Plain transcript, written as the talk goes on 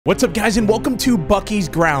What's up, guys, and welcome to Bucky's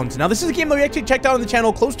Grounds. Now, this is a game that we actually checked out on the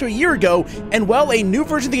channel close to a year ago, and well, a new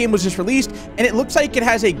version of the game was just released, and it looks like it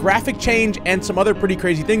has a graphic change and some other pretty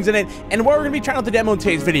crazy things in it, and we're going to be trying out the demo in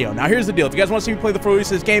today's video. Now, here's the deal. If you guys want to see me play the full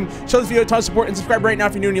release of this game, show this video a ton of support, and subscribe right now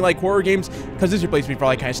if you're new and you like horror games, because this is your place for all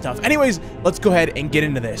that kind of stuff. Anyways, let's go ahead and get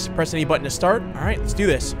into this. Press any button to start. All right, let's do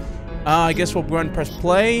this. I guess we'll go ahead and press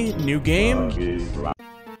play. New game.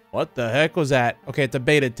 What the heck was that? Okay, it's a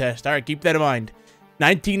beta test. All right, keep that in mind.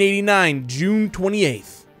 1989, June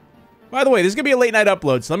 28th. By the way, this is gonna be a late night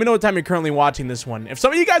upload, so let me know what time you're currently watching this one. If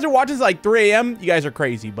some of you guys are watching this like 3 a.m., you guys are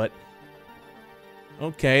crazy, but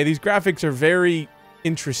okay, these graphics are very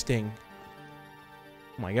interesting.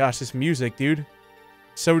 Oh my gosh, this music, dude.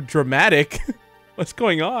 So dramatic. What's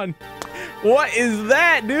going on? What is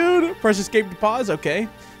that, dude? Press escape to pause. Okay.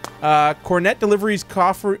 Cornet delivers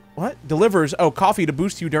coffee. What? Delivers, oh, coffee to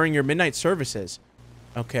boost you during your midnight services.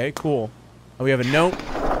 Okay, cool. We have a note.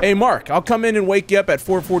 Hey, Mark, I'll come in and wake you up at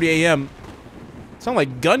 4:40 a.m. Sound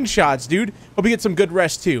like gunshots, dude. Hope you get some good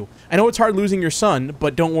rest too. I know it's hard losing your son,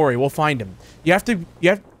 but don't worry, we'll find him. You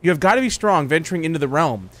have got to be strong venturing into the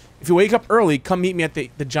realm. If you wake up early, come meet me at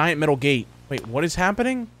the giant metal gate. Wait, what is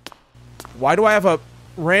happening? Why do I have a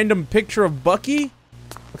random picture of Bucky?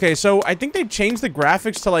 Okay, so I think they changed the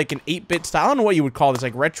graphics to like an 8-bit style. I don't know what you would call this,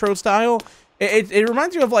 like retro style. It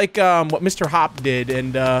reminds me of like what Mr. Hop did,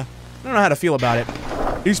 and I don't know how to feel about it.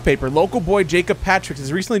 Newspaper. Local boy Jacob Patrick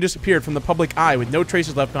has recently disappeared from the public eye with no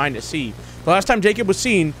traces left behind to see. The last time Jacob was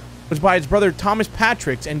seen was by his brother Thomas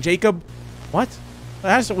Patrick, and Jacob... What? The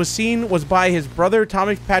last was seen was by his brother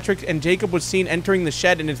Thomas Patrick, and Jacob was seen entering the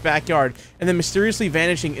shed in his backyard and then mysteriously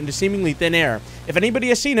vanishing into seemingly thin air. If anybody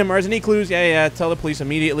has seen him or has any clues, yeah, tell the police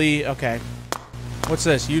immediately. Okay. What's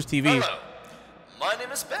this? Use TV. Hello. My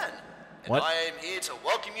name is Ben, and what? I am here to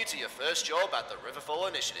welcome you to your first job at the Riverfall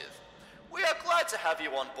Initiative. We are glad to have you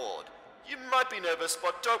on board. You might be nervous,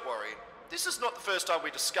 but don't worry. This is not the first time we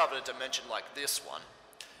discovered a dimension like this one.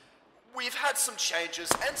 We've had some changes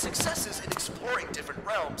and successes in exploring different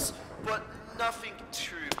realms, but nothing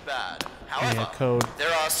too bad. However,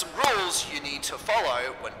 there are some rules you need to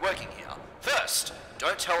follow when working here. First,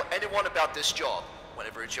 don't tell anyone about this job,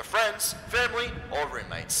 whenever it's your friends, family, or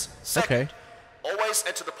roommates. Second, always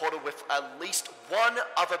enter the portal with at least one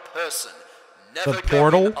other person. Never go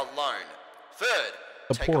in alone.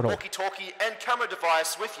 Third, take a walkie-talkie and camera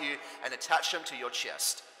device with you and attach them to your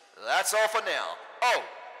chest. That's all for now. Oh,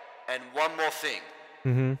 and one more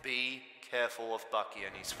thing. Be careful of Bucky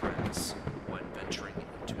and his friends when venturing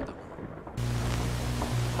into them.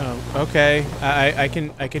 Oh, okay. I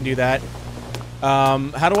can do that.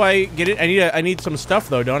 How do I get it? I need some stuff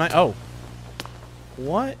though, don't I? Oh.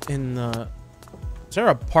 What in the... Is there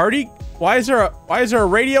a party? Why is there a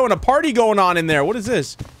radio and a party going on in there? What is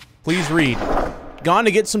this? Please read. Gone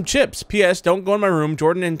to get some chips. P.S. Don't go in my room,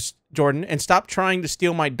 Jordan, and stop trying to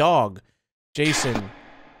steal my dog. Jason.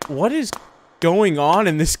 What is going on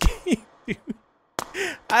in this game?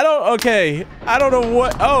 I don't know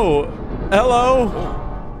what. Oh, hello.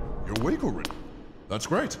 Oh, you're awake already. That's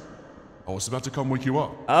great. I was about to come wake you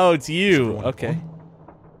up. Oh, it's you. Okay.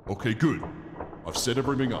 Okay, good. I've set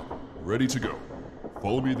everything up. Ready to go.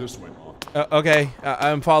 Follow me this way, Mark. Okay,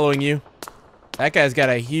 I'm following you. That guy's got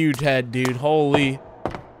a huge head, dude. Holy.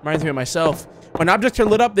 Reminds me of myself. When objects are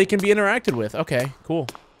lit up, they can be interacted with. Okay, cool.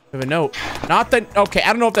 We have a note. Not that... Okay, I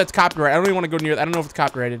don't know if that's copyrighted. I don't even want to go near that. I don't know if it's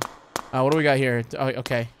copyrighted. What do we got here? Oh,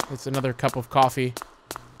 okay, it's another cup of coffee.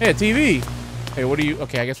 Hey, a TV. Hey, what are you...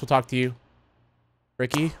 Okay, I guess we'll talk to you.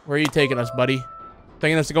 Ricky, where are you taking us, buddy?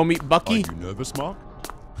 Taking us to go meet Bucky? Are you nervous, Mark?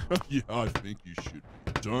 Yeah, I think you should.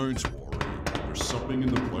 Don't worry. There's something in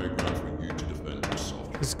the playground for you to defend yourself.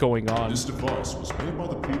 What's going on? This device was made by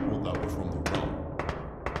the people that were from the realm.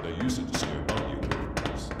 They use it to scare Bucky away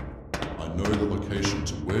from us. I know the location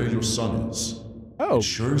to where your son is. Oh, it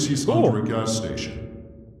shows he's under a gas station.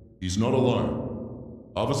 He's not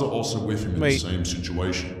alone. Others are also with him in the same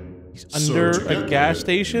situation. He's under a gas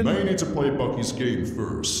station? You may need to play Bucky's game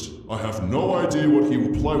first. I have no idea what he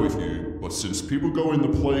will play with you, but since people go in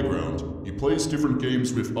the playground, he plays different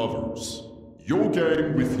games with others. Your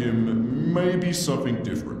game with him may be something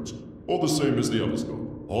different, or the same as the others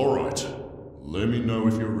go. Alright, let me know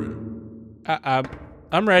if you're ready.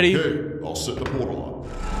 I'm ready. Okay, I'll set the portal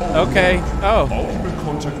up. Okay, oh. I'll keep in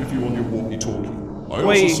contact with you on your walkie-talkie. I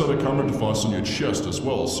also set a camera device on your chest as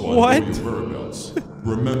well, so I know your whereabouts.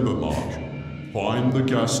 Remember, Mark, find the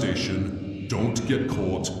gas station, don't get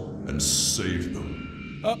caught, and save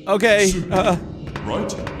them. Okay,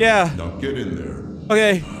 right? Yeah. Now get in there.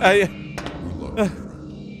 Okay,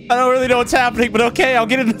 I don't really know what's happening, but okay, I'll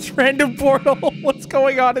get in this random portal. What's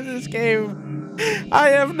going on in this game? I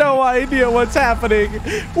have no idea what's happening.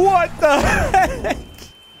 What the heck?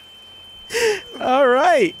 All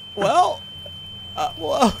right. Well,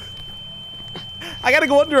 I gotta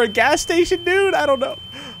go under a gas station, dude. I don't know.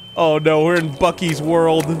 Oh no, we're in Bucky's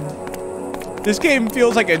world. This game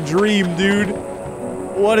feels like a dream, dude.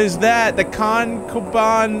 What is that? The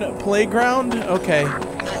Konkoban playground? Okay. Are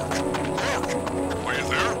you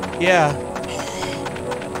there? Yeah.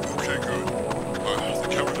 Okay, good. The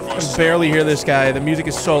camera I device can barely hear this guy. The music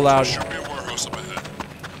is so loud. should be a warehouse up ahead.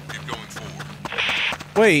 Keep going forward.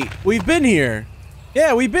 Wait, we've been here.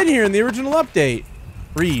 Yeah, we've been here in the original update.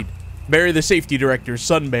 Read. Barry, the safety director,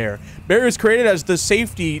 Sun Bear. Barry was created as the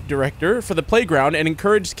safety director for the playground and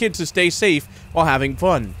encouraged kids to stay safe while having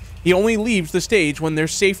fun. He only leaves the stage when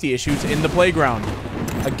there's safety issues in the playground.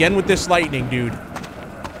 Again with this lightning, dude.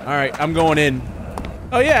 All right, I'm going in.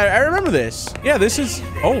 Oh yeah, I remember this. Yeah, this is.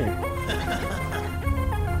 Oh.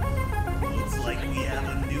 Looks like we have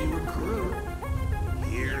a new recruit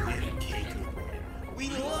here in Cakeland. We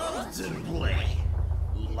love to play,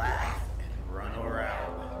 laugh, and run around.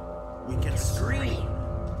 We can scream,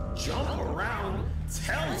 jump around,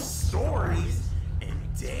 tell stories, and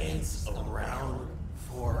dance around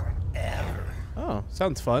forever. Oh,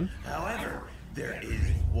 sounds fun. However, there is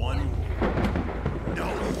one rule. No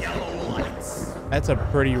yellow lights. That's a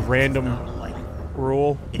pretty random Like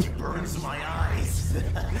rule. it burns my eyes.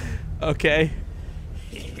 Okay.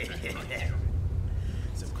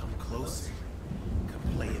 So come closer. Come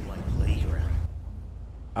play in my playground.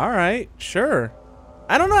 All right, sure.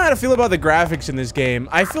 I don't know how to feel about the graphics in this game.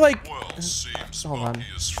 I feel like. Well, seems Hold on. Bucky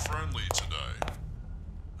is friendly today.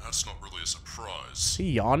 That's not really a surprise. Is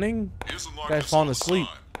he yawning? He isn't like Guy's this falling all the asleep.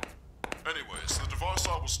 time. Anyways, the device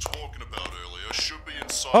I was talking about earlier should be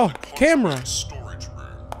inside Oh, the camera. concentrated storage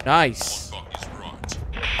room. Nice. On Bucky's right.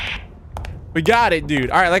 We got it,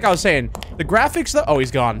 dude. All right, like I was saying, the graphics, though. Oh,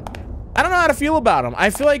 he's gone. I don't know how to feel about him. I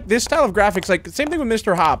feel like this style of graphics, like, same thing with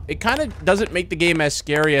Mr. Hop. It kind of doesn't make the game as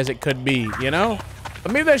scary as it could be, you know?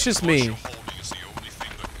 But maybe that's just me. What you're holding is the only thing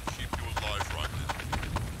that can keep you alive right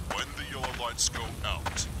now. When the yellow lights go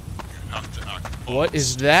out, you have to act fast. What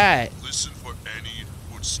is that? Listen for any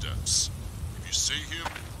footsteps. If you see him,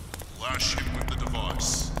 lash him with the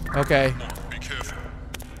device. Okay. Come on, be careful.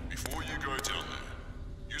 Before you go down there,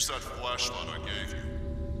 use that flashlight I gave you.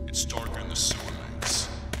 It's darker in the sewer maze.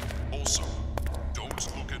 Also,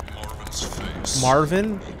 don't look at Marvin's face.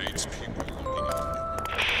 Marvin? He hates people looking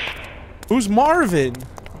at him. Who's Marvin?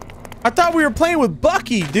 I thought we were playing with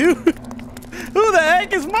Bucky, dude. Who the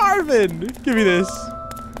heck is Marvin? Give me this.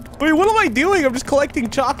 Wait, what am I doing? I'm just collecting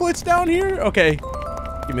chocolates down here? Okay.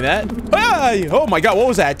 Give me that. Hey! Oh my god, what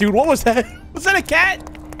was that, dude? What was that? Was that a cat?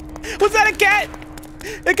 Was that a cat?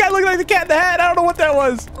 That guy looked like the cat in the hat. I don't know what that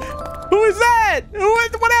was. Who is that?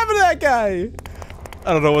 What happened to that guy?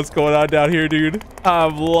 I don't know what's going on down here, dude.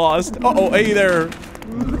 I'm lost. Uh-oh, hey there.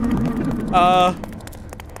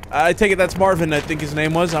 I take it that's Marvin, I think his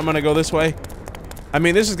name was. I'm gonna go this way. I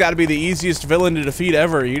mean, this has got to be the easiest villain to defeat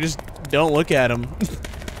ever. You just don't look at him.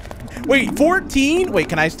 Wait, 14? Wait,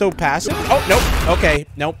 can I still pass him? Oh, nope. Okay,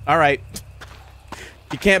 nope. All right.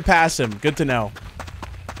 You can't pass him. Good to know.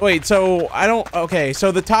 Wait, so I don't... Okay,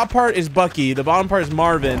 so the top part is Bucky. The bottom part is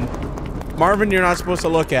Marvin. Marvin, you're not supposed to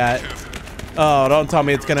look at. Oh, don't tell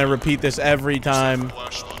me it's gonna repeat this every time.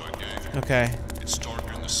 Flashlight I gave you. Okay. It's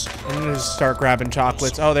darker in the sewer. I'm gonna just start grabbing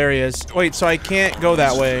chocolates. Oh, there he is. Wait, so I can't go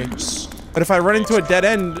that way. But if I run into a dead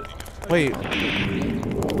end... Wait.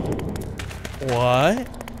 What?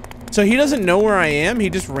 So he doesn't know where I am? He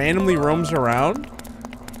just randomly roams around?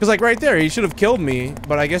 Because, like, right there, he should have killed me.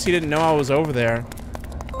 But I guess he didn't know I was over there.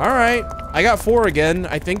 Alright. I got 4 again.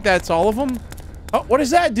 I think that's all of them. Oh, what is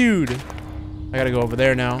that, dude? I gotta go over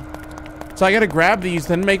there now. So I gotta grab these,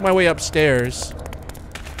 then make my way upstairs.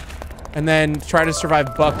 And then try to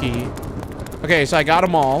survive Bucky. Okay, so I got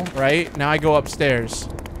them all, right? Now I go upstairs.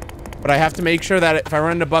 But I have to make sure that if I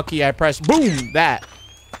run into Bucky, I press boom, that.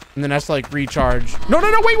 And then that's like recharge. No, no,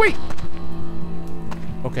 no, wait, wait.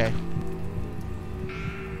 Okay.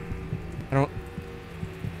 I don't...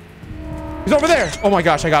 He's over there. Oh my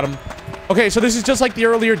gosh, I got him. Okay, so this is just like the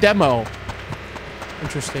earlier demo.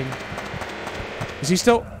 Interesting. Is he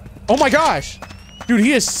still... Oh my gosh. Dude,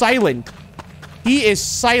 he is silent. He is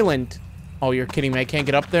silent. Oh, you're kidding me. I can't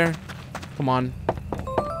get up there. Come on.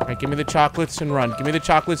 All right, give me the chocolates and run. Give me the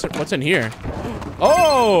chocolates. What's in here?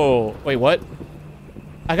 Oh! Wait, what?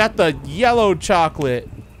 I got the yellow chocolate.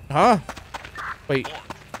 Huh? Wait.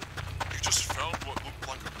 You just found what looked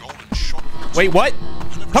like a golden chocolate. Wait, what?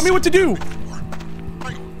 Tell me what to do.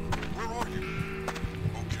 Hang on, where are you?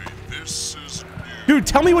 Okay, this is new. Dude,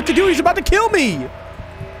 tell me what to do. He's about to kill me.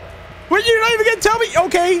 Wait, you're not even gonna tell me?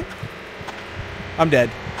 Okay. I'm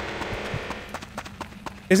dead.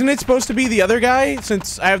 Isn't it supposed to be the other guy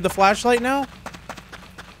since I have the flashlight now?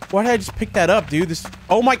 Why did I just pick that up, dude? This.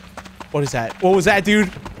 Oh my. What is that? What was that, dude?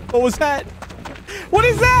 What was that? What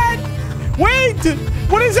is that? Wait!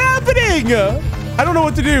 What is happening? I don't know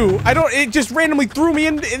what to do. It just randomly threw me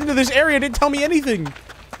into this area. Didn't tell me anything.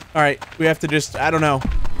 All right, we have to just. I don't know.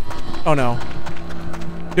 Oh no,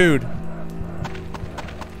 dude.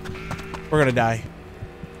 We're gonna die.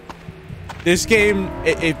 This game,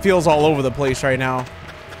 it feels all over the place right now.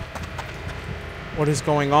 What is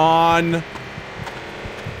going on?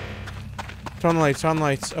 Turn the lights, turn the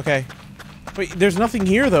lights. Okay. Wait, there's nothing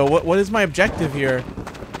here though. What is my objective here?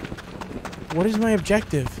 What is my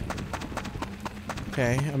objective?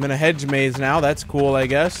 Okay, I'm in a hedge maze now. That's cool, I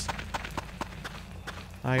guess.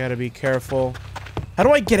 I gotta be careful. How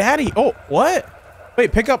do I get out of here? Oh, what?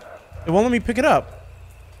 Wait, pick up. It won't let me pick it up.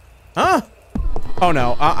 Huh? Oh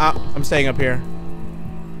no, I'm staying up here.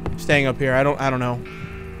 I'm staying up here. I don't know.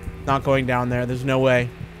 Not going down there. There's no way.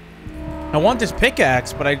 I want this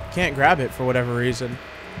pickaxe, but I can't grab it for whatever reason.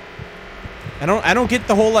 I don't get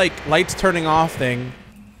the whole like lights turning off thing.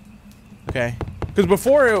 Okay. Because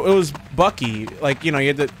before it was Bucky, like, you know, you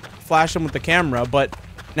had to flash him with the camera, but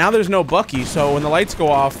now there's no Bucky, so when the lights go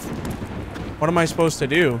off, what am I supposed to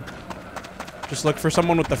do? Just look for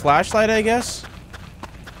someone with the flashlight, I guess?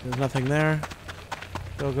 There's nothing there.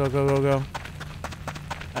 Go, go, go, go, go.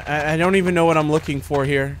 I don't even know what I'm looking for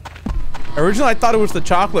here. Originally, I thought it was the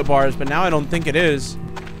chocolate bars, but now I don't think it is.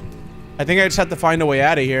 I think I just have to find a way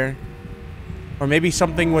out of here. Or maybe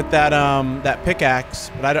something with that, that pickaxe,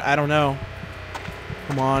 but I don't know.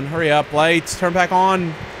 Come on, hurry up, lights, turn back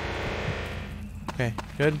on. Okay,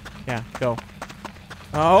 good. Yeah, go.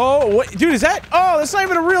 Oh, what, dude, is that? Oh, that's not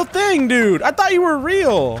even a real thing, dude. I thought you were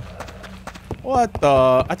real. What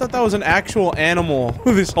the? I thought that was an actual animal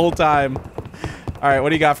this whole time. All right, what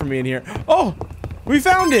do you got for me in here? Oh, we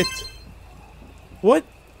found it. What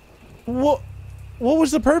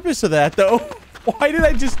was the purpose of that, though? Why did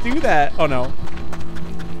I just do that? Oh, no.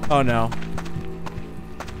 Oh, no.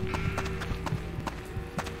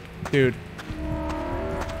 Dude.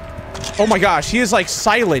 Oh, my gosh. He is, like,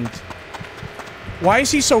 silent. Why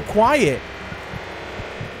is he so quiet?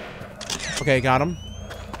 Okay, got him.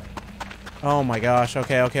 Oh, my gosh.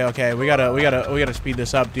 Okay, okay, okay. We gotta speed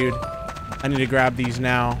this up, dude. I need to grab these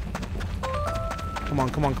now. Come on,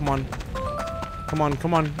 come on, come on. Come on,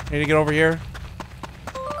 come on. I need to get over here.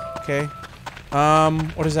 Okay.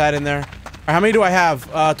 What is that in there? How many do I have?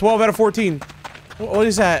 12 out of 14. What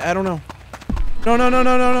is that? I don't know. No, no, no,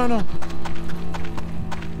 no, no, no, no.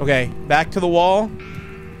 Okay, back to the wall.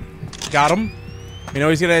 Got him. You know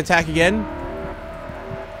he's gonna attack again?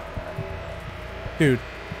 Dude.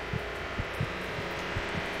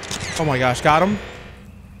 Oh my gosh, got him.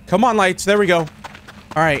 Come on, lights. There we go. All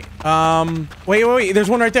right. Wait, wait, wait. There's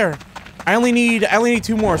one right there. I only need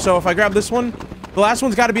 2 more. So if I grab this one, the last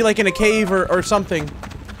one's got to be like in a cave or something.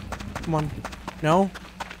 Come on. No?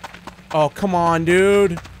 Oh, come on,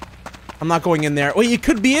 dude. I'm not going in there. Wait, you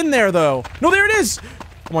could be in there, though. No, there it is.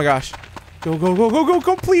 Oh, my gosh. Go, go, go, go, go,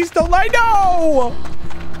 go. Please don't lie. No!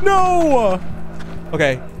 No!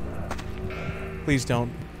 Okay. Please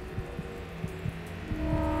don't.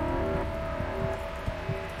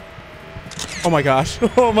 Oh, my gosh.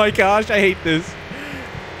 Oh, my gosh. I hate this.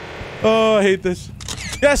 Oh, I hate this.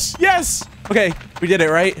 Yes! Yes! Okay, we did it,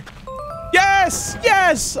 right? Yes!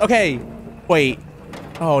 Yes! Okay. Wait.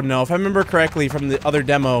 Oh, no. If I remember correctly from the other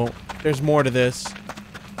demo, there's more to this.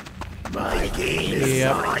 My game is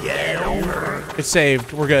not yet over. It's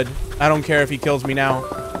saved. We're good. I don't care if he kills me now.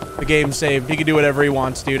 The game's saved. He can do whatever he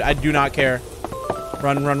wants, dude. I do not care.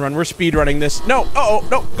 Run, run, run. We're speedrunning this. No! Uh-oh!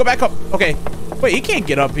 No! Go back up! Okay. Wait, he can't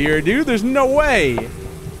get up here, dude. There's no way.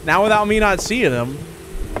 Now without me not seeing him.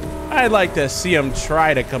 I'd like to see him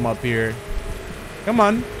try to come up here. Come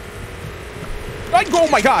on. Oh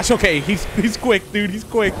my gosh. Okay, he's quick, dude. He's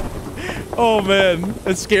quick. Oh man,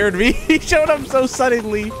 that scared me. He showed up so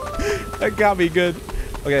suddenly. That got me good.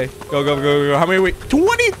 Okay, go, go, go, go. How many? Wait,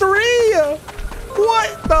 23.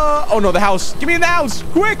 What the? Oh no, the house. Give me in the house,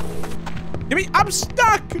 quick. Give me. I'm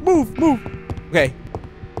stuck. Move, move. Okay,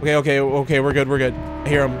 okay, okay, okay. We're good. We're good. I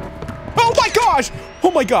hear him. Oh my gosh.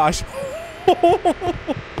 Oh my gosh. Oh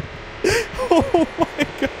my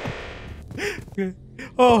god. Okay.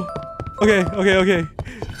 Oh. Okay, okay, okay.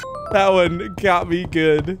 That one got me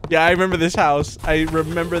good. Yeah, I remember this house. I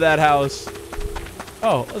remember that house.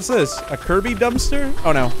 Oh, what's this? A Kirby dumpster?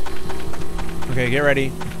 Oh no. Okay, get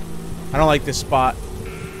ready. I don't like this spot.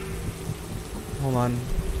 Hold on.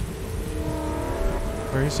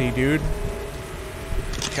 Where is he, dude?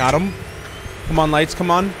 Got him. Come on, lights. Come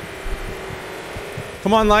on.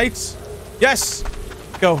 Come on, lights. Yes.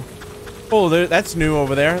 Go. Oh, that's new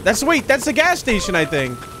over there. Wait, that's the gas station, I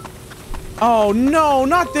think. Oh, no,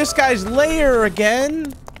 not this guy's lair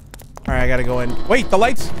again. All right, I gotta go in. Wait, the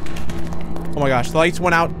lights. Oh my gosh, the lights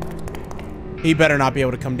went out. He better not be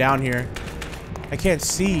able to come down here. I can't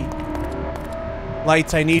see.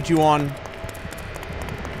 Lights, I need you on.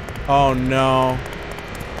 Oh, no.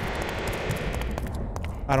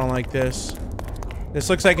 I don't like this. This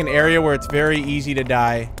looks like an area where it's very easy to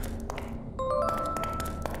die.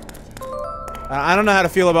 I don't know how to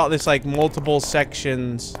feel about this, like, multiple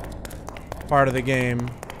sections part of the game.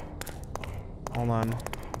 Hold on.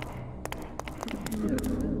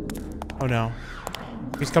 Oh, no.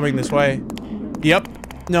 He's coming this way. Yep.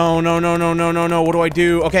 No, no, no, no, no, no, no. What do I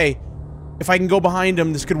do? Okay. If I can go behind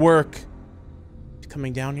him, this could work. He's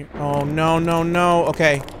coming down here. Oh, no, no, no.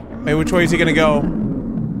 Okay. Wait, which way is he gonna go?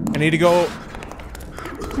 I need to go...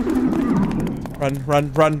 Run,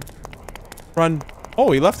 run, run. Run.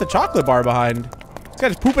 Oh, he left the chocolate bar behind. This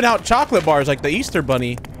guy's pooping out chocolate bars like the Easter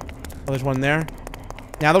Bunny. Oh, there's one there.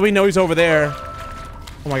 Now that we know he's over there.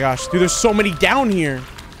 Oh my gosh. Dude, there's so many down here.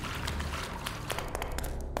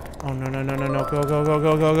 Oh, no, no, no, no, no. Go, go, go,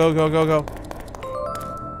 go, go, go, go, go, go.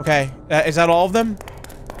 Okay. Is that all of them?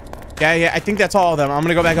 Yeah, yeah. I think that's all of them. I'm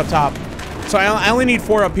gonna go back up top. So I only need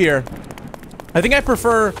 4 up here. I think I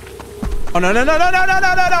prefer... Oh, no, no, no, no, no, no,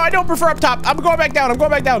 no, no, no. I don't prefer up top. I'm going back down. I'm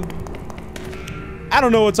going back down. I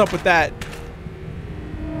don't know what's up with that.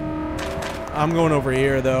 I'm going over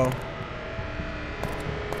here, though.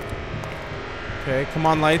 Okay, come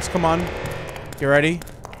on, lights. Come on. You ready?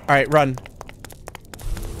 All right, run.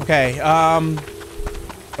 Okay,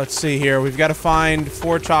 let's see here. We've got to find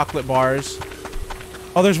 4 chocolate bars.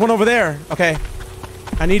 Oh, there's one over there. Okay.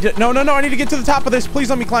 I need to... No, no, no. I need to get to the top of this. Please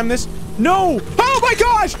let me climb this. No! Oh, my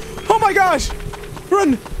gosh! Oh, my gosh!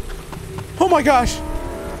 Run! Oh, my gosh!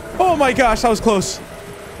 Oh, my gosh. That was close.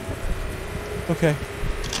 Okay.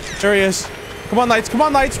 There he is. Come on, lights. Come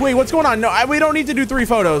on, lights. Wait, what's going on? No, we don't need to do 3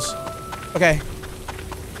 photos. Okay.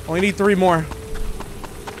 Only need 3 more.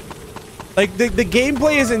 Like, the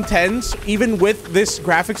gameplay is intense, even with this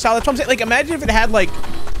graphic style. That's what I'm saying. Like, imagine if it had, like,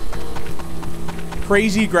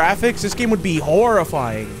 crazy graphics. This game would be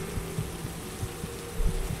horrifying.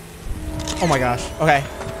 Oh, my gosh. Okay.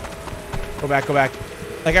 Go back, go back.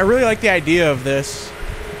 Like, I really like the idea of this.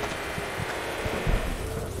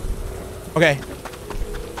 Okay.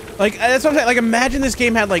 Like, that's what I'm saying. Like, imagine this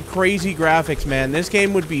game had, like, crazy graphics, man. This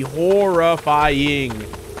game would be horrifying.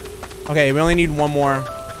 Okay, we only need 1 more.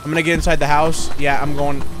 I'm gonna get inside the house. Yeah, I'm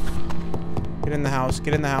going. Get in the house.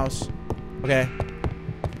 Get in the house. Okay.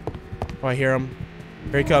 Oh, I hear him.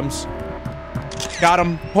 Here he comes. Got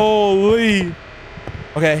him. Holy.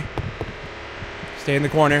 Okay. Stay in the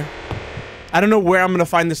corner. I don't know where I'm gonna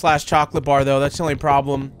find this last chocolate bar, though. That's the only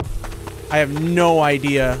problem. I have no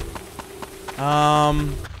idea.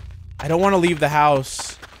 I don't want to leave the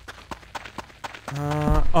house.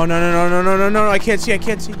 Oh, no, no, no, no, no, no, no. I can't see. I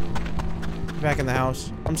can't see. Back in the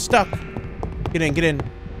house. I'm stuck. Get in, get in.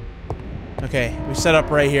 Okay, we set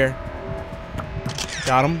up right here.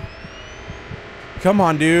 Got him. Come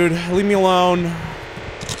on, dude. Leave me alone.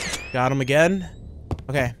 Got him again.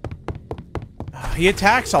 Okay. He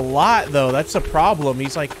attacks a lot, though. That's the problem.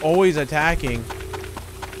 He's, like, always attacking.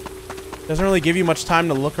 Doesn't really give you much time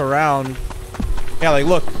to look around. Yeah, like,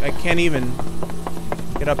 look. I can't even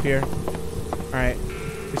get up here. Alright.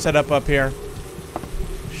 We set up here.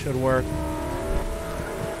 Should work.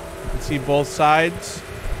 See both sides.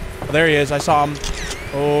 Oh, there he is. I saw him.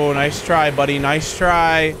 Oh, nice try, buddy. Nice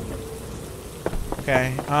try.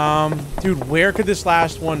 Okay. Dude, where could this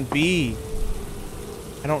last one be?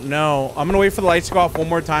 I don't know. I'm gonna wait for the lights to go off 1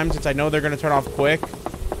 more time since I know they're gonna turn off quick.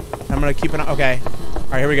 I'm gonna keep an eye. Okay. All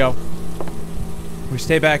right, here we go. We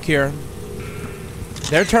stay back here.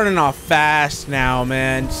 They're turning off fast now,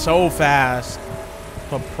 man. So fast.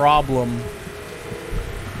 The problem.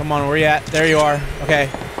 Come on, where you at? There you are. Okay.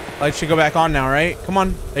 Lights should go back on now, right? Come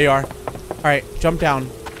on. There you are. All right, jump down.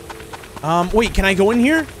 Wait, can I go in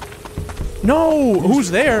here? No.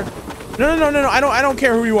 Who's there? No, no, no, no, no. I don't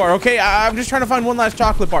care who you are, okay? I'm just trying to find 1 last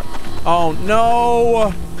chocolate bar. Oh,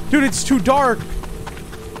 no. Dude, it's too dark.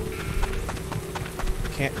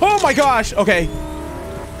 Can't. Oh, my gosh. Okay.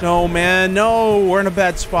 No, man. No. We're in a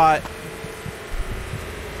bad spot.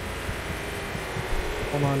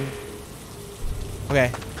 Hold on.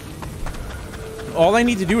 Okay. All I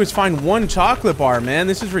need to do is find 1 chocolate bar, man.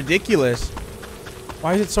 This is ridiculous.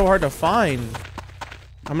 Why is it so hard to find?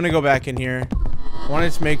 I'm gonna go back in here. I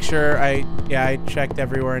wanted to make sure I checked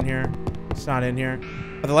everywhere in here. It's not in here.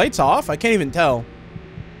 Are the lights off? I can't even tell.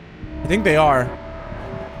 I think they are.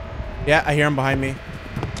 Yeah, I hear him behind me.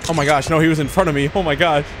 Oh my gosh, no, he was in front of me. Oh my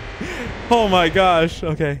gosh. Oh my gosh.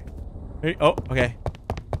 Okay. Oh, okay.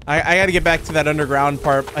 I gotta get back to that underground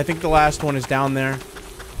part. I think the last one is down there.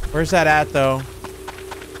 Where's that at, though?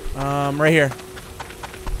 Right here.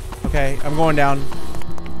 Okay, I'm going down.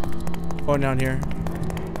 Going down here.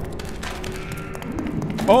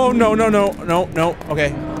 Oh, no, no, no, no, no. Okay.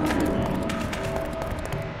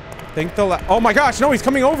 Think the oh my gosh, no, he's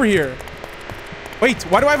coming over here. Wait,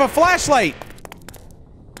 why do I have a flashlight?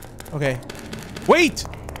 Okay. Wait!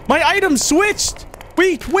 My item switched!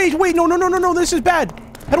 Wait, wait, wait, no, no, no, no, no, this is bad.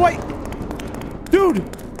 How do I... Dude,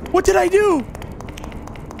 what did I do?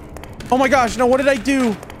 Oh my gosh, no, what did I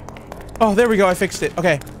do? Oh, there we go, I fixed it.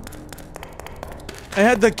 Okay. I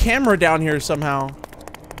had the camera down here somehow.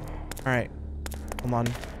 Alright. Hold on.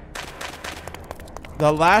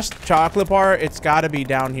 The last chocolate bar, it's gotta be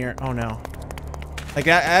down here. Oh no. Like,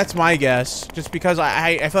 that's my guess. Just because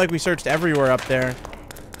I feel like we searched everywhere up there.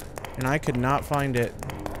 And I could not find it.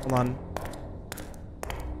 Hold on.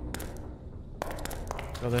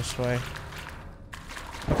 Go this way.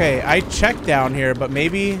 Okay, I checked down here, but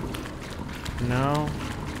maybe... No.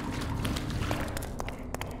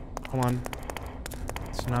 Come on.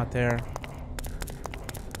 It's not there.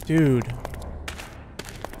 Dude.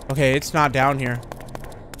 Okay, it's not down here.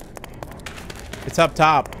 It's up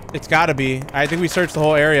top. It's gotta be. I think we searched the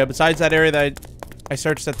whole area. Besides that area that I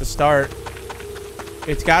searched at the start.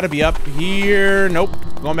 It's gotta be up here. Nope.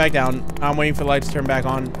 Going back down. I'm waiting for the lights to turn back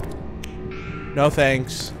on. No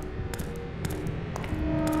thanks.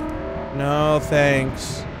 No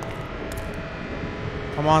thanks.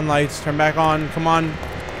 Come on, lights. Turn back on. Come on.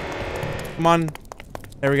 Come on.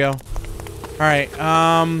 There we go. Alright,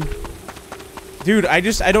 dude, I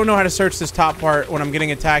don't know how to search this top part when I'm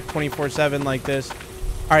getting attacked 24/7 like this.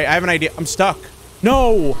 Alright, I have an idea. I'm stuck.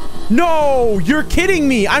 No! No! You're kidding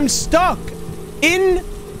me! I'm stuck!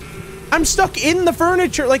 I'm stuck in the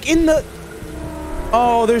furniture, like in the...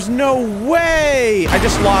 Oh, there's no way! I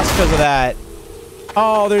just lost because of that.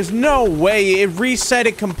 Oh, there's no way. It reset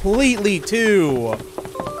it completely, too.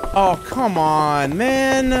 Oh, come on,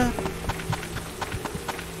 man.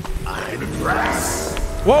 I'm impressed.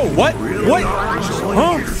 Whoa, what? What?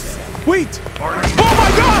 Huh? Wait. Oh my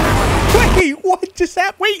god! Wait, what just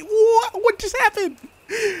happened? Wait, what just happened?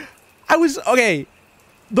 I was, okay.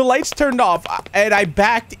 The lights turned off and I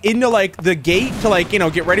backed into like the gate to like, you know,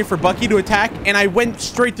 get ready for Bucky to attack, and I went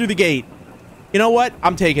straight through the gate. You know what?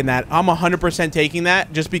 I'm taking that. I'm 100% taking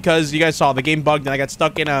that just because you guys saw the game bugged and I got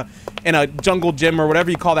stuck in a jungle gym or whatever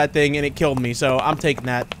you call that thing and it killed me. So I'm taking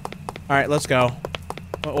that. All right, let's go.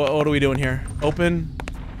 What are we doing here? Open.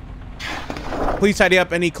 Please tidy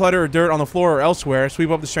up any clutter or dirt on the floor or elsewhere.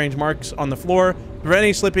 Sweep up the strange marks on the floor. Prevent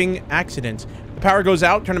any slipping accidents. The power goes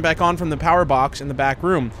out. Turn it back on from the power box in the back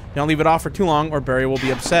room. Don't leave it off for too long or Barry will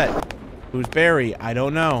be upset. Who's Barry? I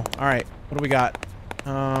don't know. All right. What do we got?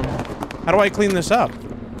 How do I clean this up?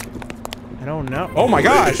 I don't know. Oh my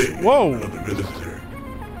gosh! Whoa! Man,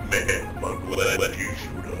 I'm glad you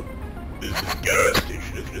showed up. This gas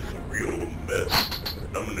station is just a real mess.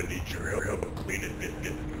 I'm gonna need your help cleaning it and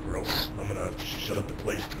getting it gross. I'm gonna have to shut up the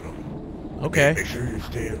place down. Okay. Make sure you're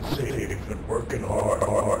staying safe and working hard.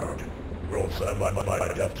 Or else I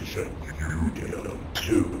might have to shut you down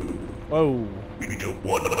too. Whoa. We don't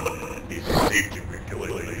want these safety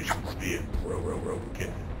regulations being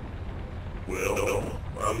broken. Well,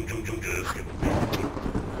 I'm just gonna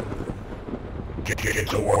get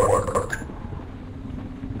to work.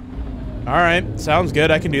 All right, sounds good.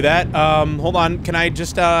 I can do that. Hold on. Can I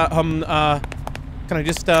just can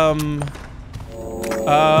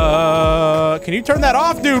you turn that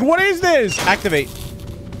off, dude? What is this? Activate.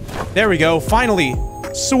 There we go. Finally.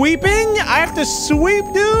 Sweeping? I have to sweep,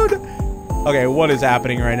 dude? Okay, what is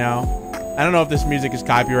happening right now? I don't know if this music is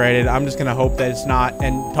copyrighted. I'm just gonna hope that it's not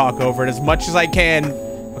and talk over it as much as I can.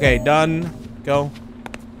 Okay, done. Go.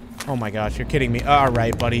 Oh my gosh, you're kidding me. All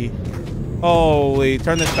right, buddy. Holy,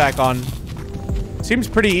 turn this back on. Seems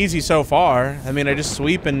pretty easy so far. I mean, I just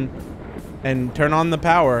sweep and turn on the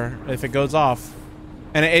power if it goes off.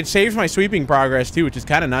 And it saves my sweeping progress too, which is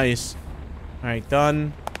kind of nice. All right,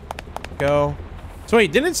 done. Go. So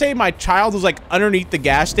wait, didn't it say my child was like underneath the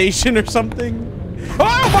gas station or something?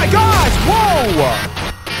 Oh my gosh! Whoa!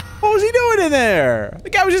 What was he doing in there?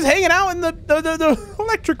 The guy was just hanging out in the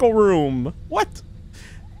electrical room. What?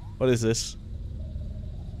 What is this?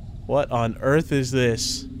 What on earth is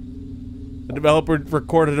this? The developer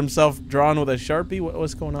recorded himself drawn with a Sharpie?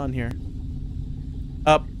 What's going on here?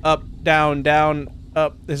 Up, up, down, down,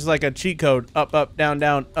 up. This is like a cheat code. Up, up, down,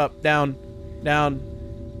 down, up, down, down,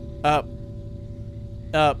 up,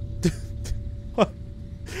 up.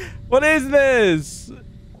 What is this?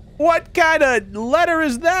 What kind of letter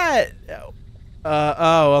is that?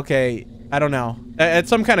 Oh, okay. I don't know. It's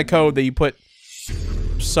some kind of code that you put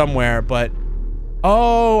somewhere, but...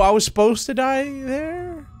 Oh, I was supposed to die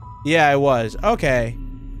there? Yeah, I was. Okay.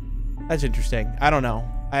 That's interesting. I don't know.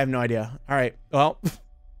 I have no idea. All right. Well,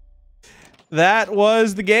 that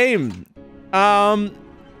was the game.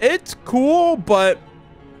 It's cool, but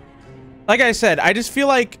like I said, I just feel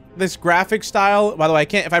like this graphic style, by the way, I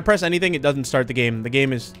can't, if I press anything, it doesn't start the game. The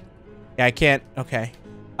game is, yeah, I can't. Okay.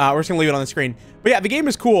 We're just gonna leave it on the screen. But yeah, the game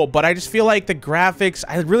is cool, but I just feel like the graphics,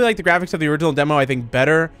 I really like the graphics of the original demo, I think,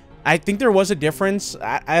 better. I think there was a difference.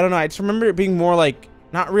 I don't know. I just remember it being more like,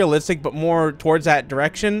 not realistic, but more towards that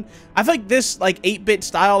direction. I feel like this, like, 8-bit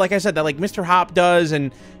style, like I said, that, like, Mr. Hop does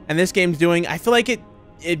and this game's doing, I feel like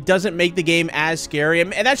it doesn't make the game as scary.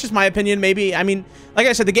 And that's just my opinion, maybe. I mean, like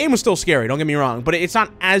I said, the game was still scary, don't get me wrong, but it's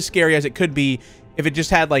not as scary as it could be if it just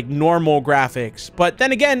had, like, normal graphics. But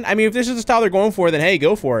then again, I mean, if this is the style they're going for, then hey,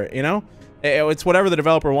 go for it, you know? It's whatever the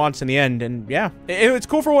developer wants in the end, and yeah. It's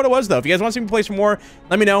cool for what it was, though. If you guys want to see me play some more,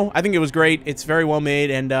 let me know. I think it was great. It's very well made,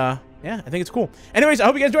 and yeah, I think it's cool. Anyways, I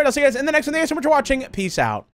hope you guys enjoyed. I'll see you guys in the next one. Thank you so much for watching. Peace out.